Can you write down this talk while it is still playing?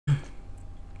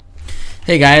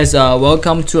Hey guys,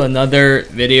 welcome to another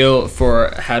video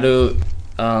for how to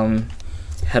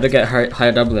get high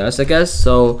WS, I guess.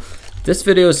 So this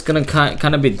video is gonna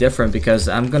kind of be different because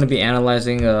I'm gonna be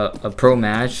analyzing a pro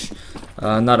match,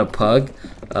 not a pug,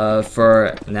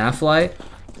 for Nafly.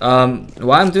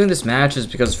 Why I'm doing this match is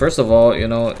because, first of all, you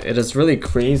know, it is really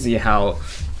crazy how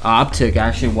Optic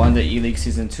actually won the E-League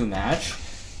Season 2 match,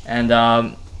 and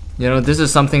you know, this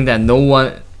is something that no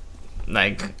one,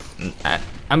 like,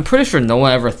 I'm pretty sure no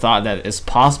one ever thought that it's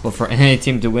possible for any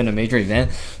team to win a major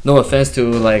event. No offense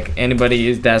to like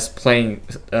anybody that's playing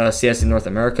CS in North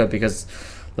America, because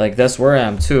like that's where I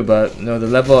am too. But you know, the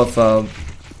level of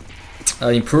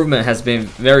improvement has been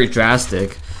very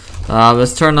drastic.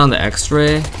 Let's turn on the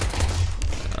X-ray.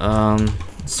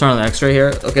 Let's turn on the X-ray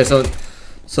here. Okay, so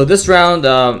this round,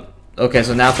 okay,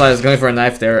 so Nafly is going for a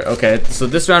knife there. Okay, so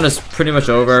this round is pretty much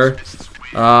over.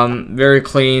 Very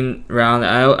clean round.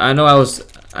 I know I was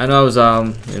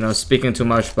you know, speaking too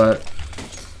much, but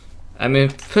I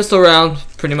mean, pistol round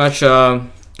pretty much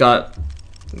got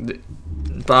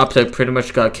Optic pretty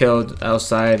much got killed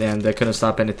outside, and they couldn't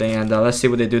stop anything. And let's see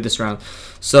what they do this round.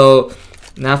 So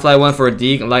Nafly went for a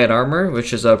D light armor,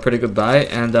 which is a pretty good buy,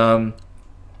 and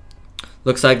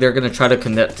looks like they're gonna try to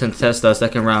contest the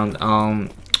second round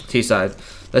T side.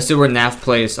 Let's see where Naf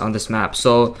plays on this map.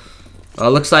 So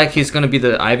looks like he's gonna be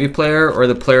the Ivy player, or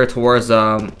the player towards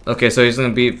okay, so he's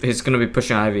gonna be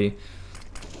pushing Ivy.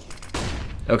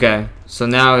 Okay, so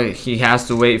now he has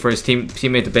to wait for his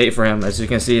teammate to bait for him. As you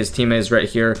can see, his teammate is right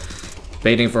here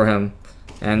baiting for him,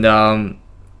 and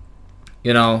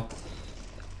you know,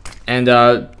 and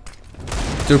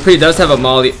Dupree does have a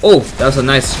molly. Oh, that was a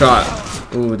nice shot.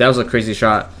 Ooh, that was a crazy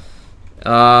shot.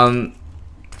 That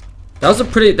was a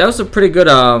pretty good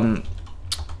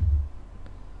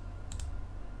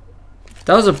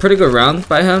that was a pretty good round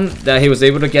by him, that he was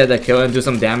able to get that kill and do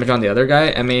some damage on the other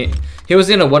guy. I mean, he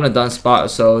was in a one and done spot,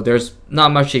 so there's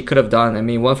not much he could have done. I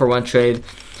mean, 1-for-1 trade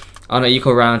on an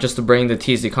eco round just to bring the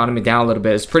T's economy down a little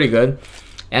bit is pretty good.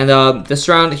 And this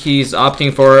round he's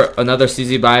opting for another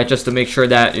CZ buy just to make sure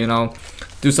that, you know,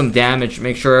 do some damage,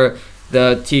 make sure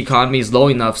the T economy is low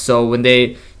enough so when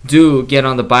they do get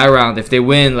on the buy round, if they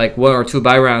win like 1 or 2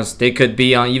 buy rounds, they could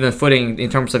be on even footing in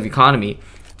terms of economy.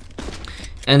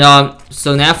 And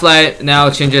so Nafly now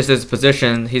changes his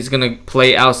position. He's gonna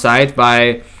play outside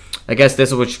by, I guess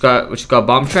this is what you got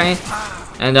bomb train,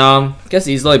 and gets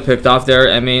easily picked off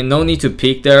there. I mean, no need to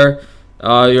peek there.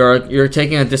 You're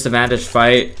taking a disadvantaged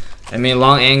fight. I mean,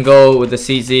 long angle with the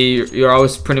CZ, you're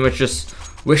always pretty much just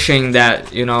wishing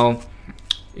that, you know,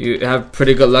 you have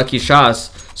pretty good lucky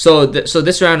shots. So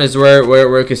this round is where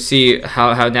we could see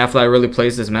how Nafly really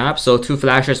plays this map. So 2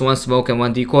 flashes, 1 smoke, and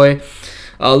 1 decoy.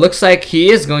 Looks like he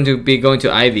is going to be going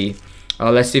to Ivy.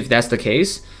 Let's see if that's the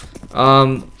case. I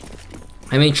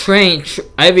mean,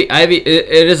 Ivy,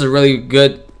 it is a really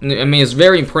good, I mean, it's a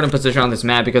very important position on this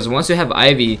map, because once you have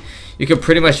Ivy, you can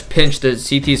pretty much pinch the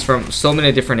CTs from so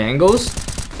many different angles.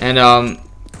 And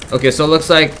okay, so it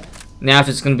looks like Naf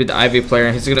is going to be the Ivy player,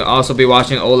 and he's going to also be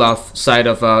watching Olaf side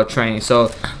of train.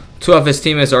 So 2 of his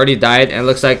teammates already died, and it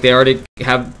looks like they already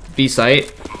have B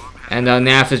site. And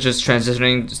Naf is just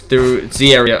transitioning through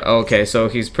Z area. Okay, so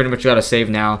he's pretty much got a save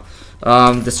now.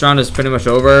 This round is pretty much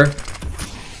over.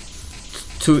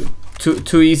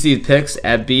 Two easy picks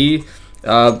at B.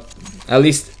 At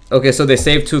least, okay, so they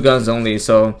saved 2 guns only,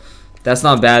 so that's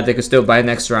not bad. They could still buy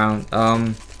next round.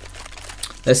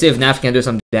 Let's see if Naf can do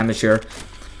some damage here.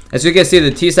 As you can see,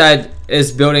 the T side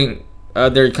is building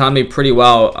their economy pretty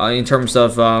well in terms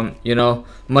of you know,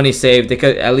 money saved. They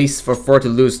could at least afford to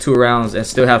lose 2 rounds and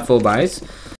still have full buys.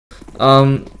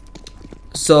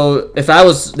 So if I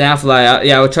was Nafly,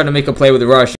 yeah, I would try to make a play with the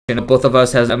rush. You know, both of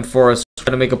us has M4s,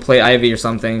 try to make a play Ivy or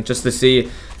something just to see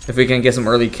if we can get some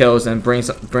early kills and bring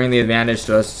the advantage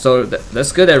to us. So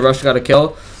that's good that Rush got a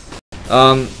kill.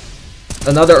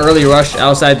 Another early rush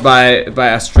outside by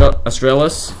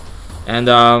Astralis,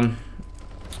 and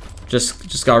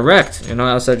just got wrecked. You know,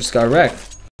 outside just got wrecked.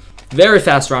 Very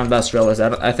fast round by Astralis.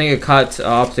 I think it caught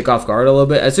Optic off guard a little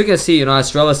bit. As you can see, you know,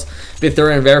 Astralis been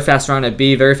throwing a very fast round at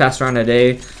B, very fast round at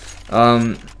A.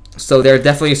 So they're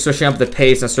definitely switching up the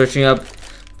pace and switching up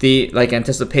the like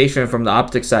anticipation from the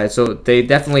Optic side. So they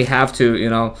definitely have to, you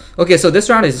know. Okay, so this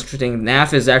round is interesting.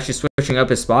 Naf is actually switching up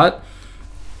his spot.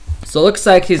 So it looks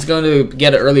like he's going to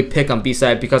get an early pick on B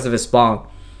side because of his spawn.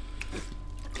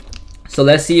 So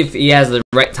let's see if he has the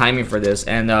right timing for this,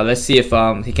 and let's see if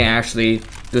he can actually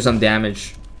do some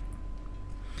damage.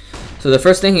 So the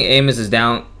first thing he aims is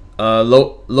down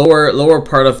lower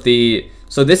part of the.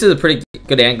 So this is a pretty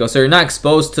good angle. So you're not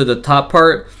exposed to the top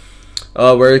part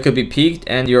where it could be peaked,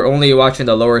 and you're only watching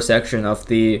the lower section of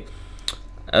the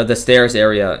stairs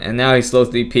area. And now he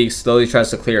slowly peeks, slowly tries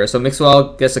to clear. So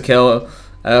Mixwell gets a kill.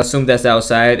 I assume that's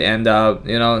outside, and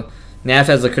you know, Nav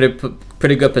has a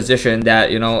pretty good position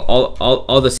that, you know,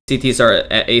 all the CTs are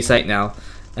at A site now,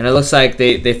 and it looks like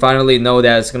they finally know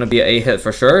that it's gonna be an A hit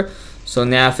for sure. So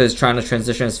Nav is trying to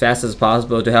transition as fast as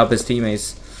possible to help his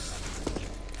teammates.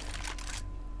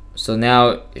 So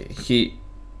now he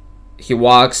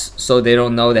walks so they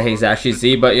don't know that he's actually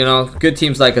Z. But you know, good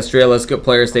teams like Astralis, good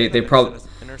players, they probably.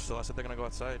 So I said they're gonna go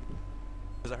outside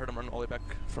because I heard him run all the way back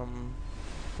from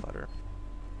ladder.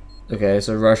 Okay,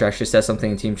 so Rush actually said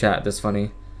something in team chat that's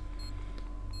funny.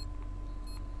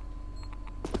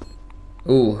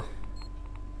 Ooh,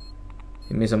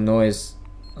 he made some noise.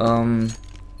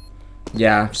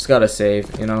 Yeah, just gotta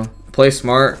save. You know, play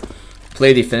smart,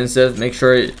 play defensive. Make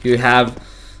sure you have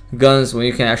guns when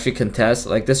you can actually contest.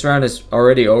 Like, this round is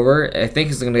already over. I think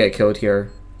he's gonna get killed here.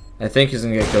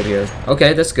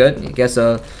 Okay, that's good. He gets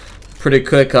a pretty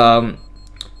quick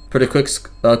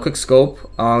quick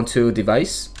scope onto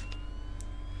device.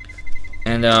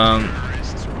 And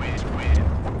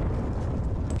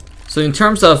so in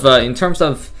terms of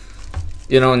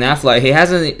you know, Naflight, he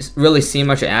hasn't really seen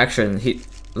much action. He,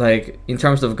 like, in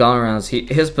terms of gun rounds,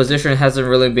 his position hasn't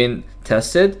really been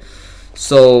tested.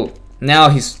 So now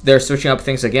they're switching up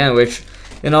things again, which,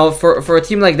 you know, for a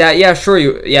team like that, yeah, sure,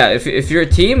 if you're a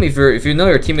team, if you know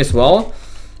your teammates well,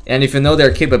 and if you know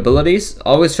their capabilities,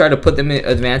 always try to put them in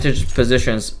advantage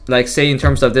positions. Like, say in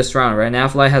terms of this round, right?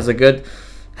 Naflight has a good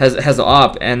has an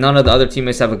op, and none of the other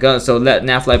teammates have a gun. So let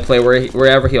Naflight play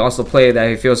wherever he also play that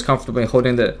he feels comfortable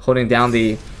holding down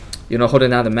the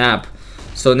map.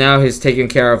 So now he's taking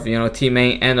care of, you know,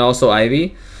 teammate and also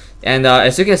Ivy. And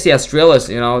as you can see, Astralis,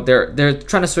 you know, they're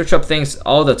trying to switch up things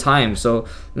all the time. So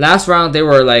last round they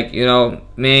were like, you know,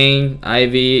 main,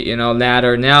 Ivy, you know,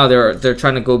 ladder. Now they're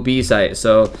trying to go B side.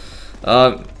 So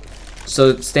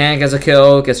so Stan gets a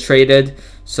kill, gets traded.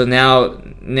 So now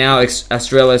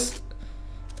Astralis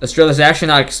is actually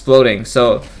not exploding.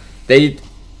 So they,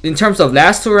 in terms of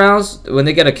last 2 rounds, when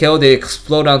they get a kill, they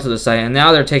explode onto the side, and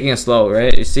now they're taking it slow,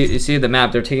 right? You see the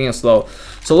map, they're taking it slow.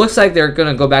 So it looks like they're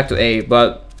gonna go back to A,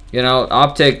 but you know,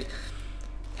 Optic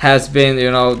has been,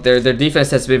 you know, their defense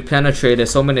has been penetrated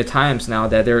so many times now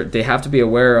that they have to be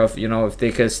aware of, you know, if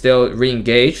they could still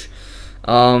re-engage.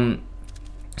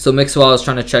 So Mixwell is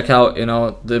trying to check out, you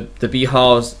know, the B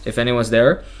halls if anyone's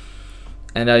there.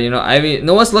 And you know, Ivy,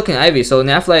 no one's looking at Ivy, so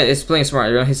Naflight is playing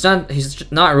smart. You know,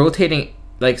 he's not rotating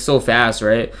like so fast,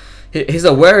 right? He's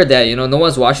aware that, you know, no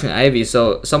one's watching Ivy,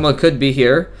 so someone could be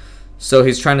here. So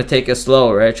he's trying to take it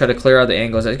slow, right? Try to clear out the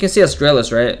angles. You can see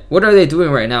Astralis, right? What are they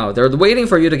doing right now? They're waiting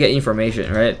for you to get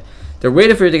information, right? They're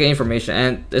waiting for you to get information,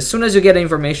 and as soon as you get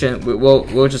information,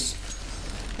 we'll just.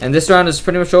 And this round is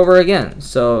pretty much over again.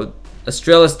 So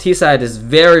Astralis T side is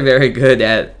very, very good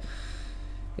at,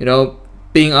 you know,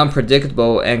 being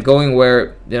unpredictable and going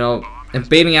where, you know, and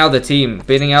baiting out the team,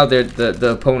 baiting out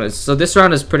the opponents. So this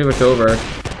round is pretty much over.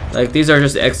 Like, these are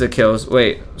just exit kills.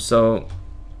 Wait, so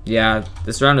yeah,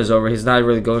 this round is over. He's not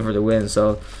really going for the win.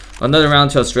 So another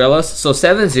round to Astralis. So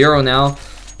 7-0 now.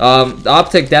 The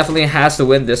Optic definitely has to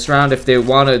win this round if they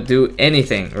want to do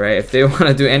anything, right? If they want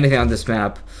to do anything on this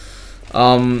map.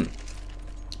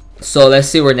 So let's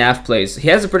see where Nav plays. He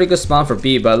has a pretty good spawn for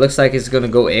B, but it looks like he's gonna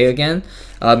go A again.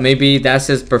 Maybe that's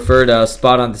his preferred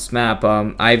spot on this map,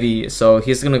 Ivy. So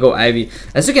he's gonna go Ivy.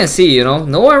 As you can see, you know,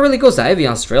 no one really goes Ivy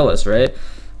on Astralis, right?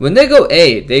 When they go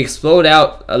A, they explode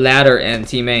out a ladder and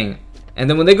T main, and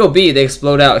then when they go B, they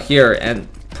explode out here and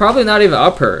probably not even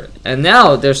upper. And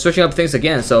now they're switching up things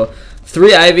again. So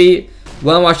 3 Ivy,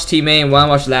 1 watch T main, 1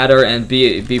 watch ladder, and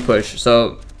B push.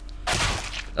 So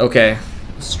okay.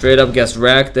 Straight up gets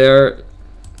wrecked there.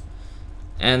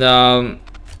 And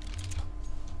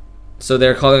so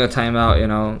they're calling a timeout, you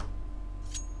know.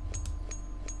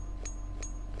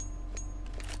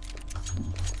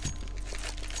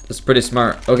 It's pretty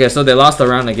smart. Okay, so they lost the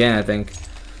round again, I think.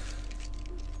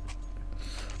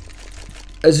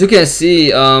 As you can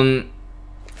see,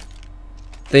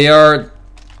 they're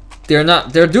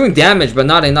doing damage, but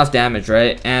not enough damage,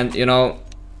 right? And you know,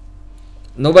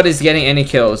 nobody's getting any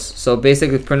kills, so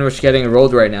basically pretty much getting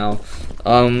rolled right now.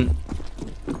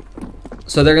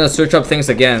 So they're gonna switch up things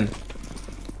again.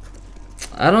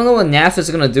 I don't know what Naf is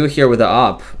gonna do here with the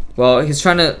op. Well, he's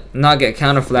trying to not get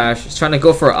counter flash. He's trying to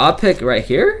go for an op pick right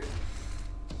here.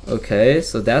 Okay,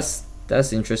 so that's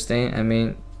interesting. I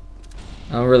mean,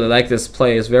 I don't really like this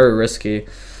play. It's very risky,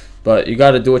 but you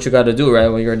got to do what you got to do, right?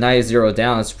 When you're 9-0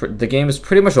 down, the game is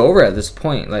pretty much over at this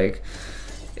point. Like,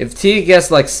 if T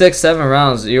gets like 6-7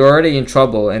 rounds, you're already in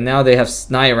trouble, and now they have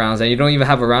 9 rounds, and you don't even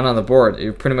have a round on the board.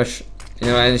 You're pretty much, you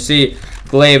know, and you see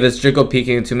Glaive is Csgo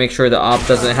peeking to make sure the op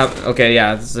doesn't have. Okay,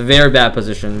 yeah, it's a very bad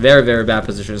position, very bad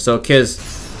position. So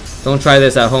kids, don't try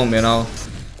this at home. You know,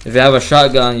 if you have a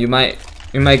shotgun, you might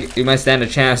stand a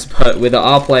chance, but with the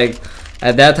op like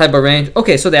at that type of range,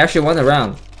 okay, so they actually won the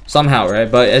round somehow, right?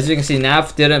 But as you can see,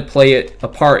 Nav didn't play it a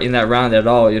part in that round at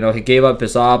all. You know, he gave up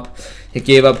his op, he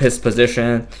gave up his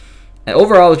position, and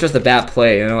overall it's just a bad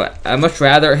play. You know, I'd much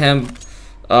rather him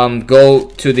go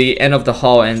to the end of the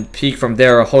hall and peek from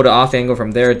there, or hold an off angle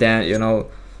from there, than, you know,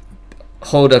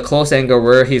 hold a close angle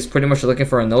where he's pretty much looking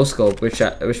for a no scope, which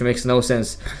makes no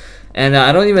sense. And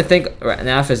I don't even think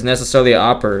Nav is necessarily an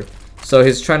opper, so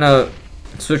he's trying to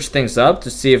switch things up to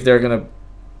see if they're gonna.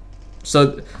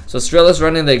 So Astralis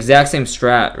running the exact same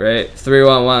strat, right?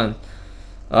 3-1-1.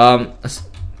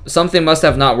 Something must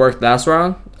have not worked last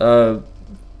round.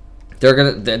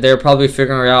 They're probably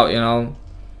figuring out, you know,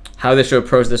 how they should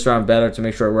approach this round better to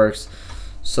make sure it works.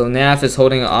 So Nav is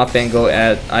holding an off angle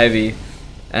at Ivy,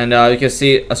 and you can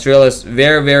see Astralis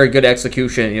very good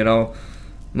execution. You know,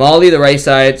 molly the right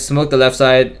side, smoke the left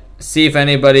side, see if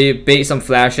anybody, bait some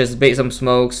flashes, bait some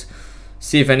smokes,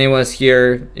 see if anyone's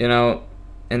here. You know.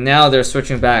 And now they're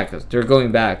switching back. They're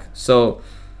going back. So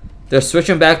they're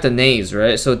switching back to nades,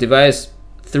 right? So Device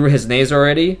threw his nades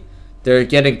already. They're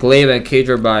getting Glaive and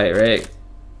Cager by, right?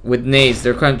 With nades,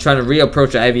 they're trying to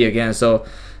reapproach Ivy again. So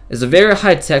it's a very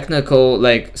high technical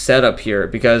like setup here,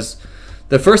 because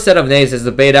the first set of nades is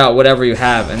to bait out whatever you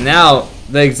have, and now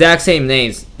the exact same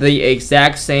nades,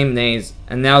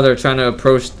 and now they're trying to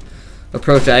approach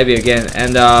Ivy again,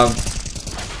 and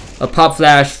a pop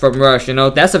flash from Rush. You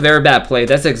know, that's a very bad play.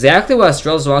 That's exactly what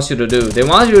Astralis wants you to do. They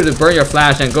want you to burn your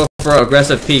flash and go for an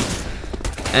aggressive peek.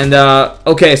 And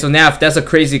okay, so Nav, that's a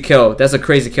crazy kill. That's a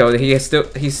crazy kill. He's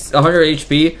 100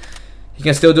 HP. He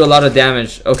can still do a lot of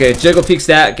damage. Okay, Csgo peeks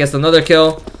that, gets another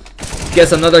kill.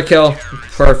 Gets another kill.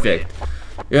 Perfect.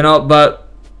 You know, but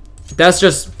that's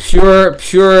just pure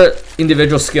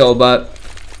individual skill. But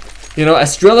you know,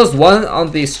 Astralis won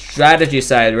on the strategy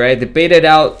side, right? They baited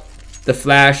out the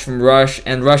flash from Rush,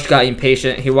 and Rush got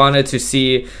impatient. He wanted to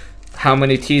see how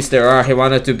many T's there are. He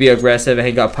wanted to be aggressive, and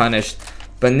he got punished.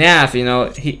 But Nav, you know,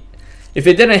 if he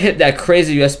didn't hit that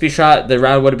crazy USP shot, the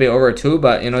round would have been over too.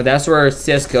 But you know, that's where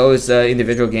CSGO is an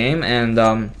individual game,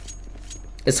 and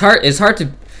it's hard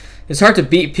to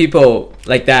beat people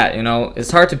like that. You know,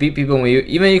 it's hard to beat people when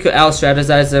you could out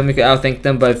strategize them, you could outthink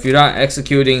them, but if you're not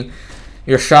executing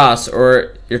your shots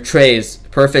or your trades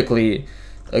perfectly,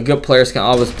 good players can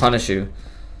always punish you.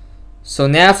 So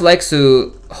Nav likes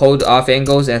to hold off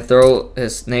angles and throw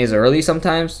his nades early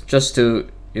sometimes, just to,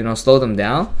 you know, slow them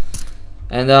down.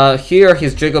 And here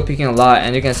he's Csgo peeking a lot,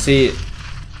 and you can see,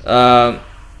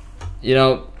 you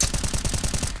know,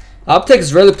 Optic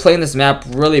is really playing this map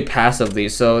really passively,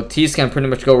 so T's can pretty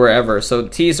much go wherever. So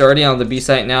T's already on the B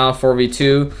site now,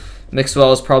 4v2.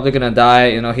 Mixwell is probably gonna die.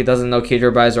 You know, he doesn't know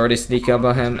Cager is already sneaking up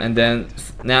on him, and then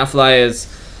Nafly is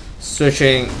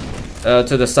switching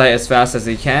to the site as fast as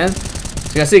he can. So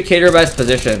you can see Caterby's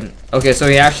position. Okay, so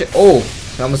he actually,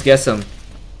 he almost gets him.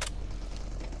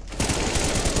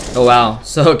 Oh wow,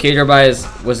 so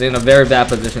Caterby was in a very bad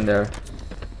position there.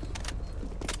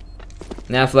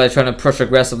 Nafly trying to push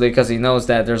aggressively because he knows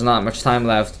that there's not much time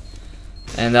left.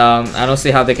 And I don't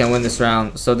see how they can win this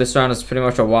round. So this round is pretty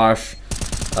much a wash.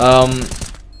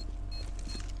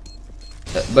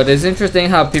 But it's interesting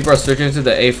how people are switching to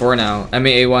the A4 now. I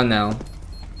mean A1 now.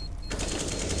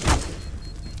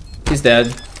 He's dead.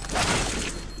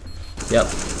 Yep.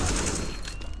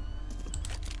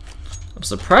 I'm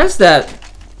surprised that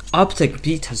Optic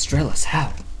beat Astralis.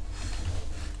 How?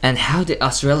 And how did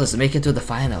Astralis make it to the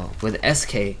final with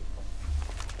SK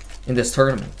in this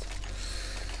tournament?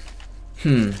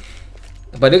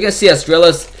 But you can see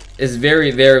Astralis is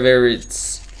very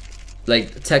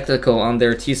like technical on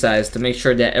their T sides to make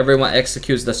sure that everyone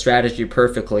executes the strategy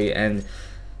perfectly, and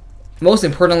most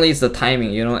importantly is the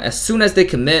timing. You know, as soon as they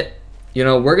commit, you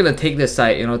know, we're gonna take this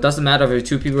site. You know, it doesn't matter if you're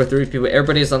 2 people or 3 people,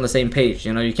 everybody's on the same page.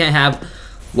 You know, you can't have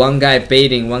one guy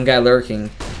baiting, one guy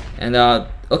lurking. And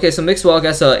okay, so Mixwell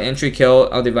gets an entry kill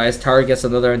on Device, Tower gets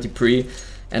another anti-pre,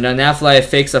 and then Nafly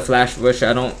fakes a flash, which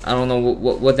I don't know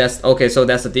what that's. Okay, so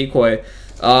that's a decoy.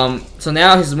 So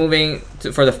now he's moving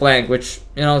for the flank, which,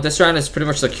 you know, this round is pretty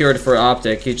much secured for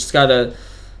Optic. He just gotta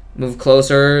move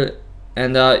closer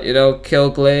and you know, kill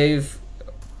Glaive,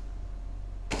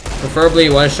 preferably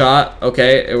one shot.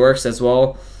 Okay, it works as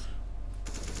well.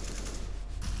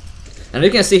 And you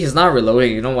can see he's not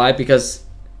reloading. You know why? Because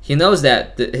he knows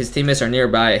that his teammates are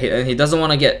nearby, and he doesn't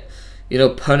want to get you know,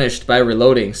 punished by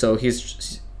reloading. So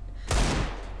he's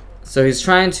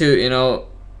trying to, you know,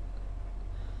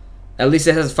 at least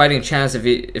it has a fighting chance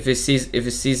if he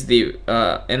sees the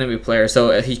enemy player.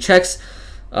 So he checks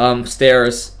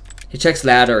stairs, he checks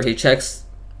ladder, he checks,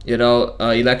 you know,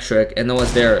 electric, and no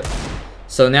one's there.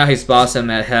 So now he's boss him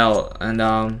at hell, and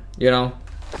you know,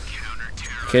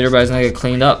 okay, everybody's gonna get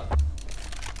cleaned up.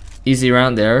 Easy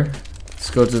round there.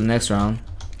 Let's go to the next round.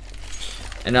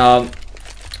 And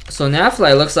so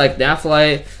Nafly looks like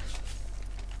Nafly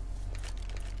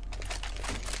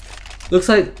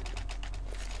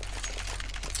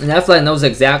knows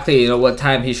exactly, you know, what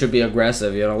time he should be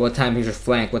aggressive, you know, what time he should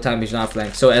flank, what time he should not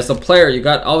flank. So as a player, you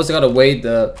always got to weigh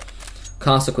the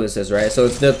consequences, right? So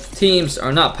if the teams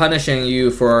are not punishing you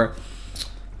for,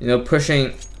 you know,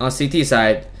 pushing on CT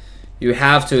side, you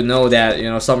have to know that, you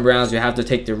know, some rounds you have to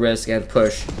take the risk and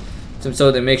push,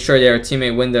 so to make sure their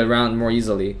teammate win the round more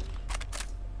easily.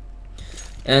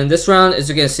 And this round, as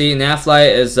you can see,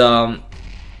 Nafly is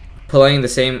playing the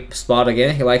same spot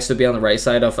again. He likes to be on the right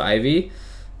side of Ivy.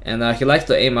 And he likes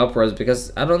to aim upwards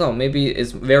because, I don't know, maybe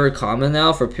it's very common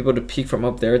now for people to peek from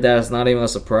up there. That is not even a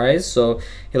surprise. So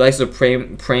he likes to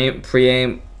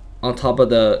pre-aim on top of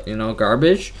the, you know,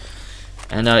 garbage.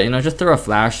 And, you know, just throw a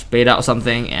flash, bait out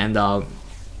something, and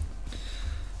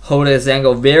hold his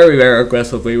angle very, very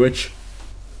aggressively, which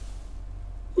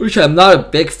I'm not a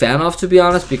big fan of, to be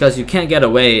honest, because you can't get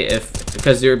away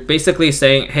because you're basically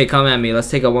saying, hey, come at me, let's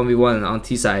take a 1v1 on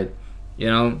T side, you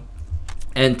know.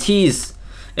 And T's,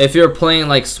 if you're playing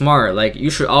like smart, like you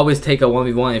should always take a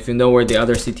 1v1 if you know where the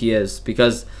other CT is,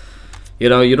 because, you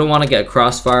know, you don't want to get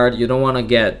crossfired, you don't want to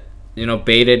get, you know,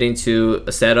 baited into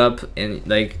a setup, and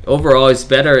like overall it's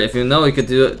better if you know you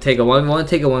could take a 1v1,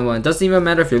 take a 1v1. It doesn't even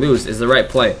matter if you lose, it's the right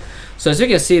play. So as you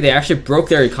can see, they actually broke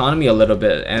their economy a little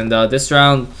bit, and this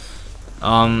round,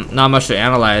 not much to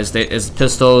analyze. It's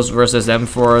pistols versus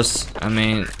M4s. I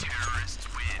mean,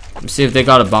 let's see if they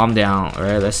got a bomb down. All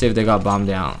right, let's see if they got bomb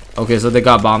down. Okay, so they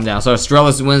got bomb down. So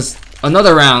Astralis wins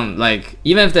another round. Like,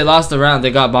 even if they lost the round, they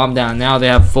got bomb down. Now they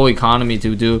have full economy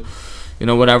to do, you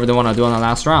know, whatever they want to do on the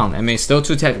last round. I mean, still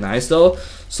 2 tech nice though.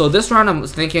 So this round, I'm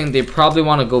thinking they probably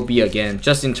want to go B again,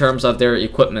 just in terms of their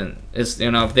equipment. It's,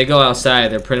 you know, if they go outside,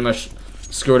 they're pretty much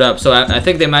screwed up. So I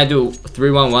think they might do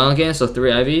 3-1-1 again. So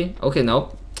 3 Ivy. Okay,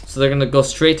 nope. So they're gonna go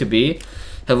straight to B.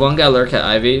 Have one guy lurk at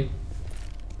Ivy.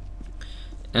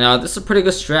 And this is a pretty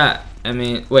good strat. I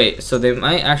mean, wait. So they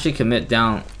might actually commit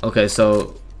down. Okay,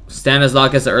 so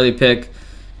Stanislav gets the early pick,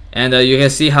 and you can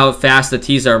see how fast the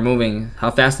T's are moving. How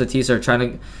fast the T's are trying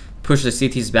to push the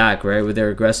CTs back, right, with their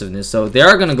aggressiveness. So they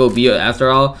are gonna go B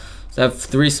after all. So I have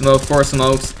 4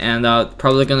 smokes, and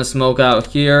probably gonna smoke out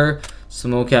here,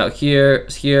 smoke out here,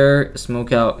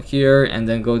 smoke out here, and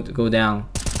then go down.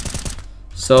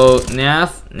 So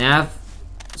Naf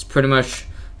is pretty much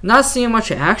not seeing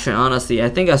much action, honestly. I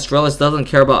think Astralis doesn't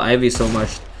care about Ivy so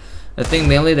much. I think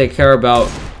mainly they care about,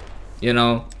 you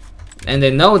know, and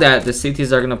they know that the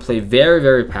CTs are gonna play very,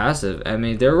 very passive. I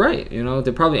mean, they're right. You know,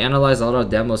 they probably analyze a lot of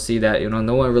demos, see that, you know,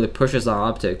 no one really pushes on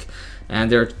Optic,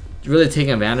 and they're really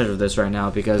taking advantage of this right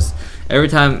now, because every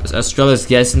time Astralis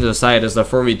gets into the site, it's a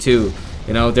 4v2.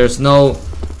 You know, there's no,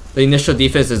 the initial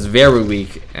defense is very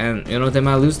weak, and you know they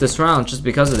might lose this round just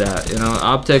because of that. You know,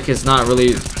 Optic is not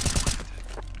really.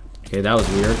 Okay, that was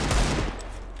weird.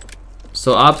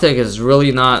 So Optic is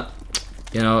really not,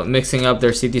 you know, mixing up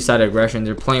their CT side aggression.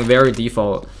 They're playing very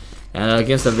default, and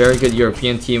against a very good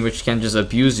European team which can just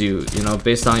abuse you, you know,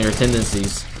 based on your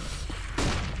tendencies.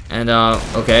 And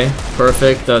okay,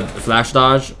 perfect. The flash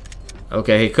dodge.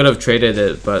 Okay, he could have traded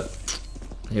it, but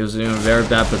he was in a very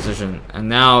bad position. And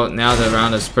now the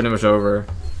round is pretty much over.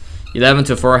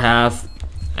 11-4 half.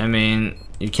 I mean,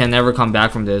 you can never come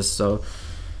back from this. So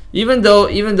even though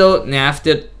Naf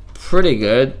did pretty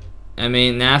good, I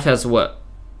mean, Naf has what,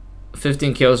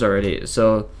 15 kills already.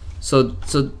 So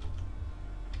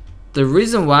the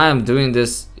reason why I'm doing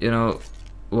this, you know,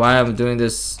 why I'm doing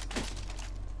this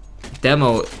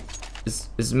demo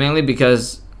is mainly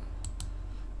because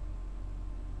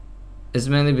you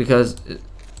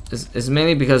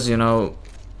know,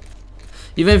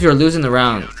 even if you're losing the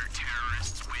round,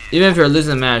 even if you're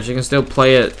losing the match, you can still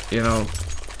play it, you know,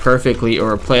 perfectly,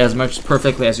 or play as much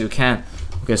perfectly as you can.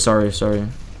 Okay, sorry.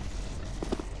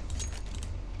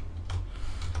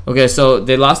 Okay, so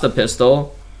they lost the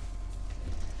pistol,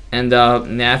 and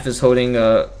Naf is holding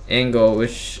a angle,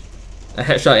 which a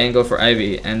headshot angle for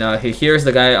Ivy, and he hears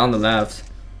the guy on the left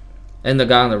and the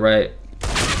guy on the right,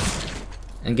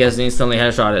 and gets instantly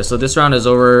headshotted. So this round is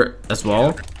over as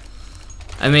well.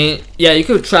 I mean, yeah, you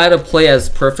could try to play as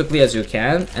perfectly as you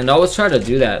can, and always try to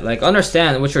do that. Like,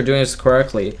 understand what you're doing is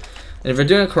correctly. And if you're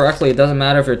doing it correctly, it doesn't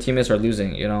matter if your teammates are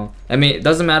losing, you know. I mean, it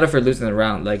doesn't matter if you're losing the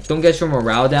round. Like, don't get your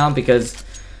morale down because,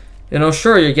 you know,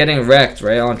 sure, you're getting wrecked,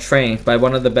 right, on train by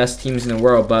one of the best teams in the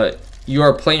world, but you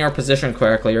are playing your position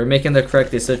correctly. You're making the correct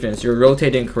decisions. You're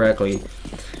rotating correctly.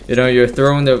 You know, you're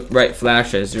throwing the right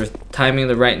flashes. You're timing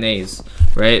the right nades,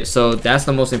 right? So that's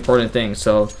the most important thing.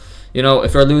 So, you know,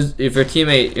 if your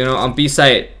teammate, you know, on B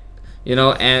site, you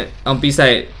know, and on B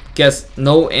site gets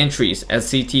no entries at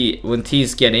CT when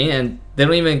T's get in, and they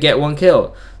don't even get 1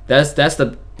 kill. That's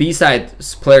the B side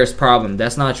player's problem.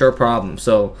 That's not your problem.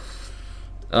 So,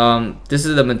 this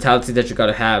is the mentality that you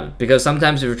gotta have, because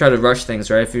sometimes if you try to rush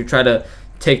things, right? If you try to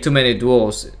take too many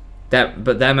duels, that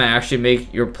might actually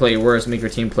make your play worse, make your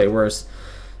team play worse.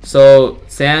 So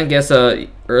San gets a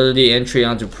early entry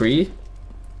onto pre,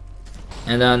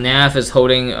 and Nav is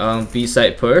holding B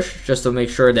site push just to make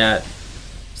sure that.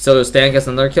 So Stan gets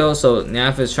another kill. So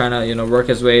Nav is trying to, you know, work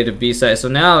his way to B site. So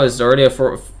now it's already a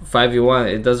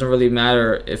 5v1. It doesn't really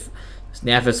matter if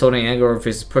Nav is holding angle or if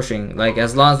he's pushing. Like,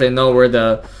 as long as they know where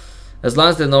the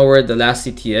last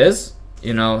CT is,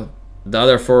 you know, the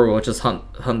other 4 will just hunt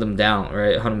them down,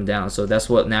 right? Hunt them down. So that's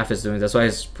what Nav is doing. That's why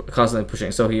he's constantly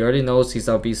pushing. So he already knows he's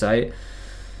on B site.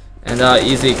 And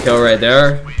easy kill right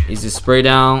there. Easy spray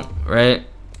down, right?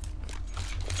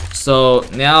 So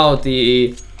now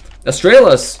the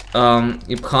Astralis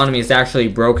economy is actually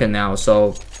broken now.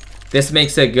 So this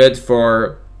makes it good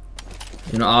for,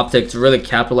 you know, Optic to really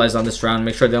capitalize on this round,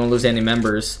 make sure they don't lose any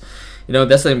members. You know,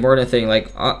 that's the important thing.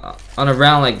 Like, on a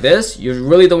round like this, you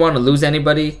really don't want to lose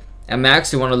anybody. At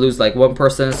max, you want to lose like 1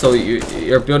 person, so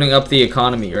you're building up the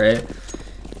economy, right?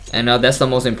 And that's the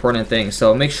most important thing.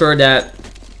 So make sure that,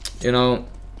 you know,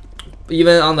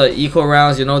 even on the eco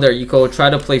rounds, you know, they're eco, try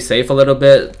to play safe a little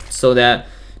bit so that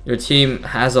your team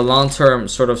has a long-term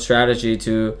sort of strategy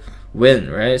to win,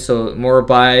 right? So more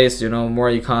buys, you know, more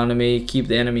economy, keep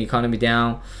the enemy economy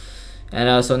down.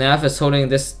 And so Nav is holding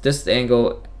this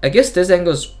angle. I guess this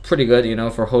angle is pretty good, you know,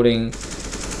 for holding.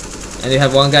 And you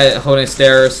have one guy holding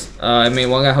stairs. One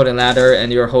guy holding ladder,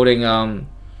 and you're holding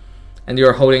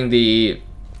the,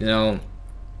 you know,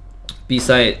 B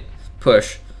site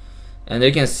push. And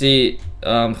you can see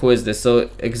who is this.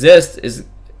 So Exist is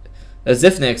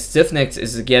Zifnix. Zifnix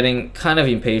is getting kind of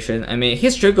impatient. I mean,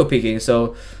 he's Csgo peeking,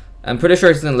 so I'm pretty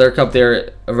sure he's gonna lurk up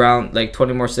there around like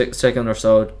 20 more seconds or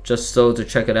so, just so to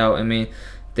check it out. I mean,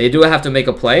 they do have to make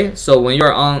a play. So when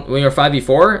you're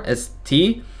 5v4 as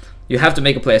T, you have to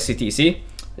make a play as CT. See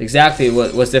exactly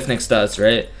what Zifnix does,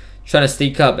 right? Trying to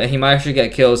sneak up, and he might actually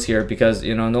get kills here because,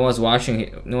 you know, no one's watching.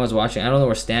 I don't know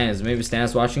where Stan is. Maybe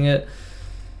Stan's watching it.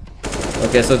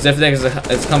 Okay, so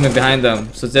Zifnix is coming behind them.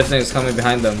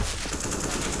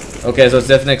 Okay, so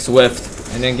Zifnix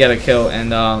whiffed and then get a kill,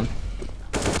 and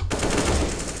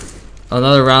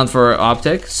another round for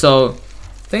Optic. So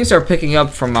things are picking up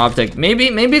from Optic.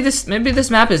 Maybe this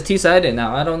map is T-sided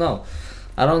now. I don't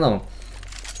know.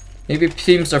 Maybe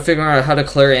teams are figuring out how to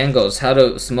clear angles, how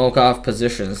to smoke off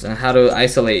positions, and how to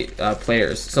isolate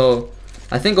players. So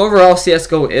I think overall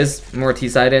CSGO is more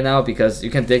T-sided now because you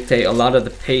can dictate a lot of the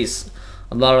pace,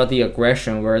 a lot of the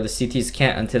aggression where the CTs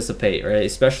can't anticipate, right?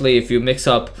 Especially if you mix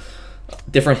up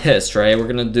different hits, right? We're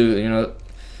gonna do, you know,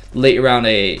 late round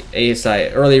A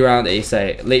site, early round A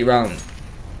site, late round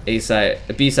A site,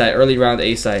 B site, early round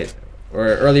A site, or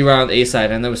early round A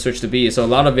site, and then we switch to B. So a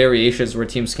lot of variations where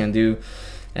teams can do.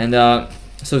 And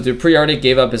so Dupree already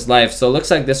gave up his life. So it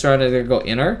looks like this round they're gonna go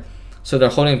inner. So they're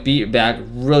holding B back,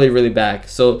 really back.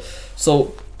 So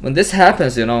when this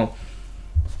happens, you know,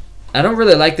 I don't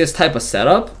really like this type of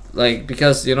setup, like,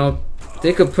 because, you know,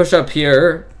 they could push up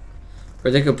here,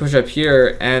 or they could push up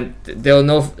here, and they'll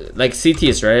know, like,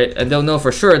 CTs, right? And they'll know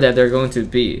for sure that they're going to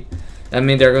B. I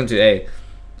mean, they're going to A.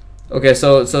 Okay,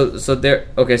 so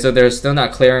they're still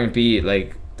not clearing B.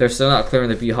 Like, they're still not clearing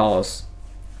the B halls.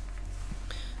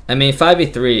 I mean,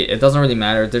 5v3, it doesn't really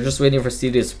matter. They're just waiting for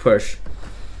CTs to push.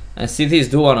 And CTs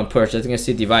do want to push. I think I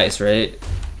see Device, right?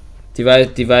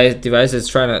 Device is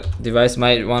trying to. Device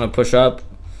might want to push up,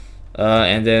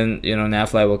 and then, you know,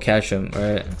 Nafly will catch him,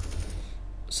 right?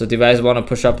 So Device want to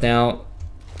push up now.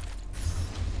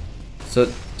 So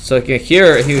he can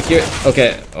hear.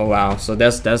 Okay. Oh wow. So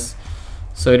that's.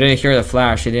 So he didn't hear the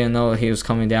flash. He didn't know he was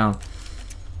coming down.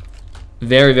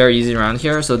 Very easy round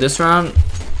here. So this round,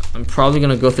 I'm probably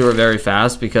gonna go through it very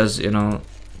fast because, you know,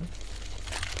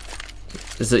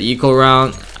 it's an equal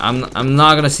round. I'm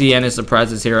not gonna see any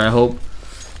surprises here, I hope.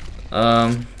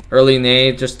 Early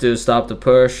nade just to stop the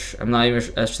push. I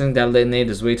think that late nade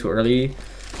is way too early.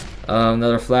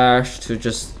 Another flash to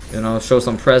just, you know, show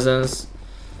some presence.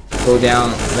 Go down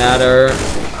ladder.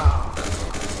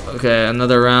 Okay,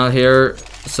 another round here.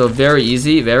 So very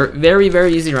easy,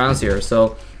 very easy rounds here.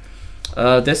 So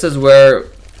this is where,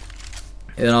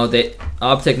 you know,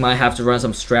 Optic might have to run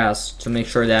some stress to make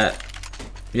sure that,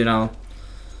 you know,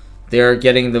 they're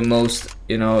getting the most,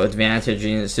 you know, advantage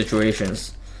in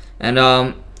situations. And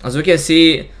as we can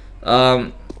see,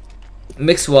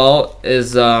 Mixwell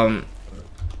is gonna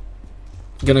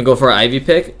go for an Ivy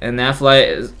pick, and Nafly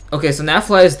is okay. So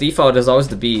Nafly's default is always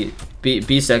the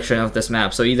B section of this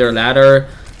map. So either ladder,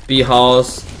 B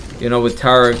halls, you know, with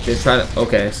tower. They try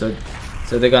to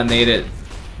so they got naded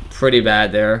pretty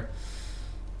bad there,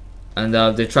 and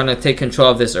they're trying to take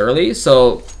control of this early.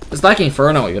 So it's like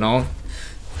Inferno, you know.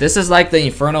 This is like the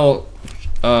Inferno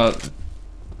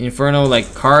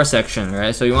like car section,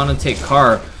 right? So you want to take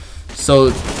car,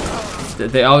 so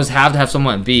they always have to have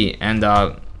someone B, and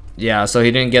yeah, so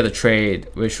he didn't get the trade,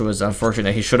 which was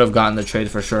unfortunate. He should have gotten the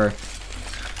trade for sure.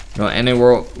 You know, any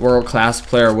world class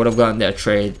player would have gotten that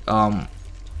trade. Sometimes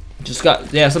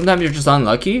you're just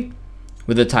unlucky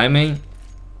with the timing,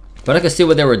 but I could see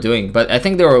what they were doing. But I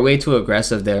think they were way too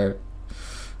aggressive there.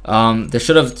 They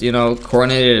should have, you know,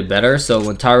 coordinated it better. So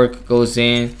when tower goes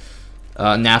in,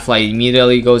 Nafly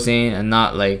immediately goes in, and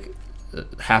not like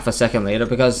half a second later,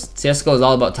 because CSGO is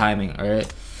all about timing,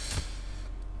 alright?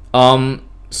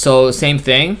 So same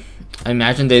thing. I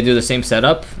imagine they do the same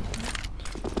setup.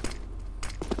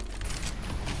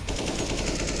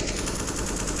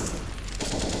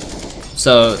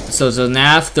 So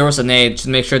Naf throws a nade to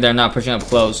make sure they're not pushing up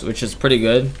close, which is pretty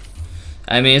good.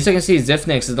 I mean, as you can see,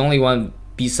 Zifnix is the only one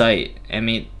B site. I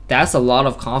mean, that's a lot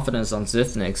of confidence on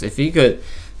Zifnix. If he could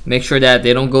make sure that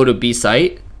they don't go to B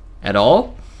site at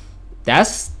all,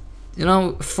 that's, you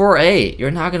know, for A,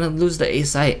 you're not gonna lose the A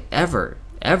site ever,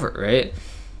 right?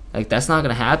 Like, that's not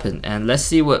gonna happen. And let's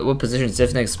see what position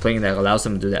Zifnix is playing that allows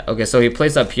him to do that. Okay, so he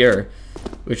plays up here,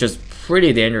 which is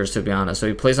pretty dangerous, to be honest. So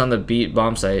he plays on the B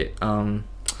bomb site.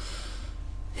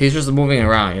 He's just moving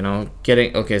around, you know,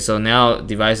 getting okay. So now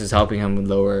Device is helping him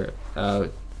lower.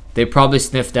 They probably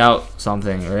sniffed out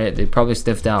something, right? They probably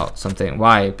sniffed out something.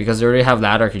 Why? Because they already have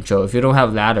ladder control. If you don't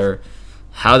have ladder,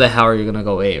 how the hell are you gonna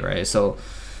go A, right? So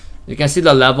you can see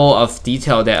the level of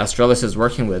detail that Astralis is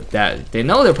working with, that they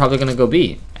know they're probably gonna go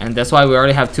B, and that's why we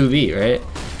already have 2B, right?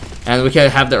 And we can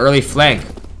have the early flank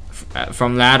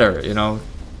from ladder, you know.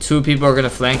 2 people are gonna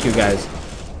flank you guys.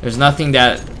 There's nothing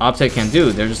that Optic can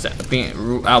do. They're just being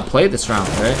outplayed this round,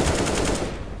 right?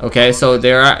 Okay, so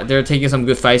they're taking some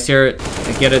good fights here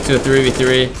to get it to a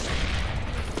 3v3,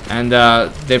 and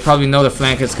they probably know the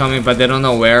flank is coming, but they don't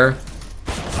know where.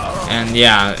 And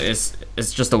yeah, it's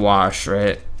just a wash,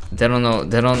 right? They don't know.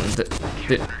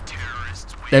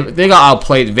 They got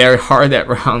outplayed very hard that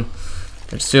round.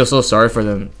 I just feel so sorry for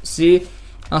them. See,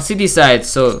 on CD side,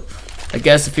 so I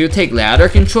guess if you take ladder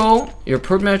control, you're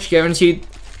pretty much guaranteed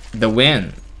the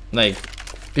win, like,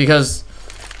 because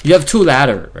you have 2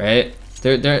 ladder, right?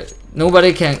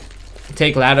 Nobody can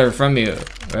take ladder from you,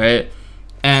 right?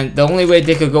 And the only way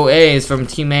they could go A is from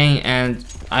Team A and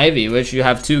Ivy, which you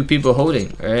have 2 people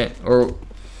holding, right? Or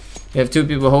you have 2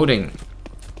 people holding,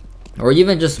 or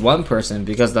even just 1 person,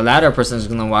 because the ladder person is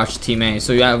gonna watch Team A.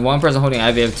 So you have 1 person holding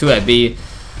Ivy, you have 2 at B,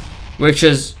 which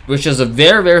is a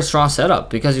very strong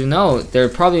setup, because you know they're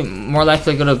probably more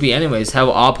likely gonna be anyways. Have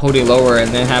Op holding lower,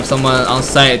 and then have someone on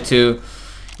site to,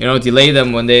 you know, delay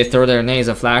them when they throw their nades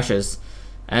and flashes.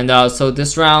 And so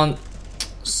this round,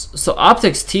 so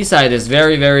Optic's T side is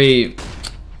very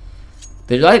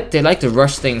they like to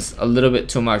rush things a little bit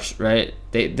too much, right?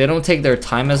 They don't take their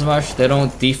time as much. They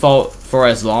don't default for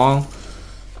as long.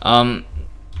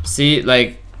 See,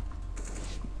 like,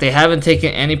 they haven't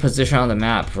taken any position on the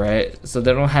map, right? So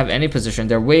they don't have any position.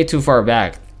 They're way too far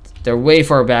back. They're way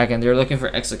far back, and they're looking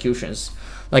for executions.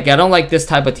 Like, I don't like this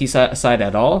type of T side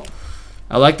at all.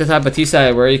 I like the type of T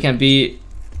side where you can be,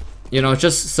 you know,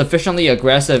 just sufficiently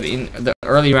aggressive in the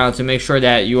early round to make sure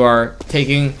that you are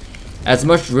taking as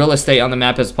much real estate on the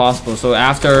map as possible. So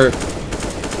after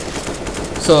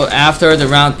the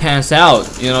round pans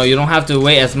out, you know, you don't have to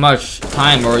wait as much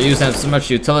time or use as much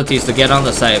utilities to get on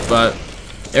the site. But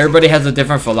everybody has a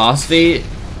different philosophy,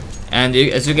 and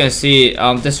as you can see,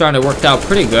 this round it worked out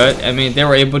pretty good. I mean, they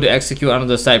were able to execute onto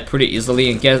the site pretty easily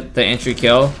and get the entry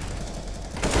kill.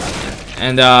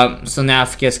 And so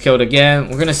Naf gets killed again.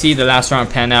 We're gonna see the last round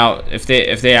pan out if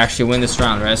they actually win this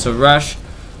round, right? So Rush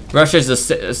is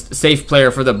a safe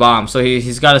player for the bomb, so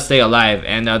he's got to stay alive.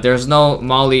 And there's no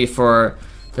molly for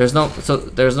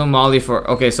molly for.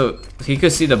 Okay, so he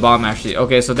could see the bomb actually.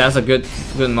 Okay, so that's a good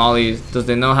molly. Does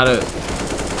they know how to?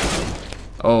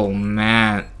 Oh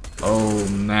man.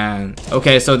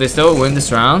 Okay, so they still win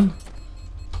this round.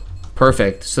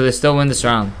 Perfect. So they still win this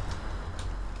round.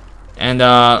 And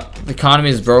the economy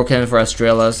is broken for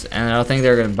Astralis, and I don't think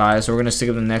they're gonna buy, so we're gonna stick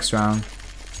it in the next round.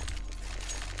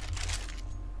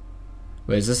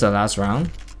 Wait, is this the last round?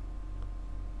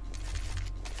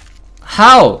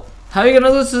 How? How are you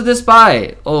gonna lose to this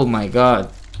buy? Oh my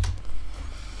god.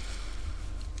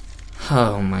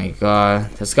 Oh my god.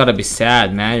 That's gotta be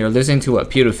sad, man. You're losing to what,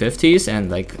 P250s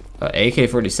and like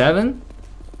AK-47?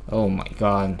 Oh my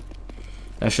god.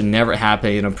 That should never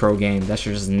happen in a pro game. That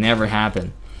should just never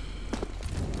happen.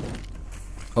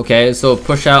 Okay, so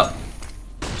push out.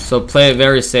 So play it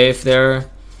very safe there.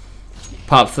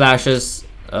 Pop flashes.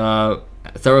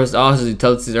 Throws all his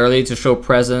utilities early to show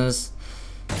presence.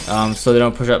 So they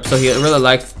don't push up. So he really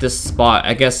liked this spot.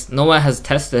 I guess no one has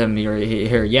tested him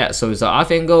here yet. So it's an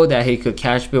off angle that he could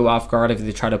catch people off guard if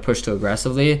they try to push too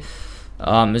aggressively.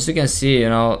 As you can see, you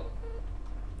know,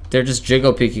 they're just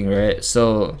jiggle peeking, right?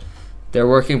 So they're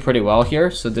working pretty well here.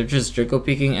 So they're just jiggle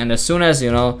peeking, and as soon as,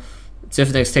 you know,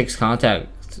 Tifnix takes contact,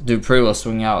 Dupree will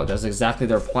swing out. That's exactly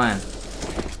their plan.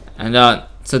 And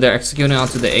so they're executing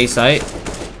onto the A site.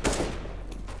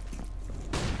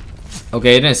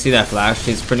 Okay, he didn't see that flash.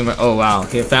 He's pretty much, oh wow,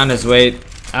 he found his way.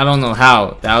 I don't know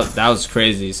how. That was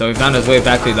crazy. So he found his way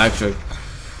back to electric.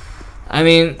 I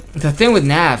mean, the thing with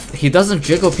Nav, he doesn't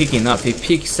jiggle peek enough. He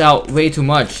peeks out way too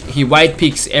much. He wide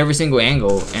peeks every single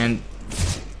angle, and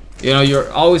you know, you're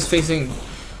always facing,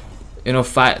 you know,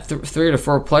 3 to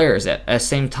 4 players at the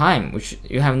same time, which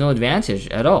you have no advantage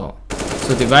at all.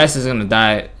 So device is gonna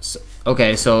die. So,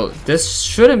 okay, so this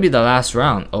shouldn't be the last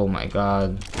round. Oh my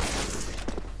god.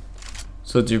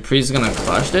 So Dupree's gonna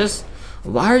clutch this?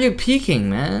 Why are you peeking,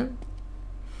 man?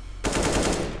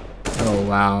 Oh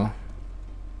wow.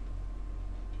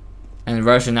 And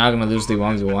Rush are now gonna lose the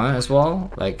 1v1 as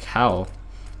well? Like how?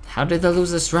 How did they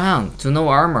lose this round? To no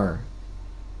armor.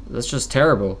 That's just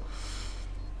terrible.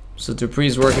 So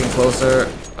Dupree's working closer.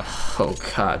 Oh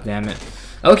god damn it.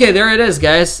 Okay, there it is,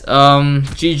 guys.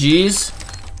 GG's.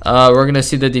 We're gonna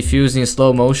see the defuse in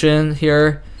slow motion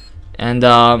here. And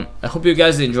I hope you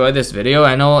guys enjoyed this video.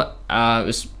 I know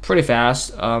it's pretty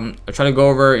fast. I try to go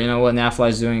over, you know, what Nafly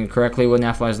is doing correctly, what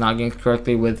Nafly is not doing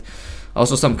correctly, with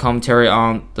also some commentary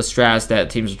on the strats that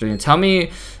teams are doing. Tell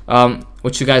me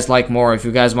what you guys like more. If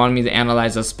you guys want me to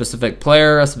analyze a specific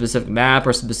player, a specific map, or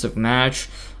a specific match,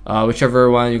 whichever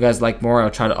one you guys like more,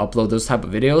 I'll try to upload those type of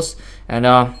videos. And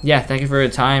yeah, thank you for your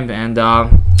time, and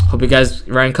hope you guys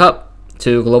rank up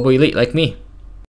to Global Elite like me.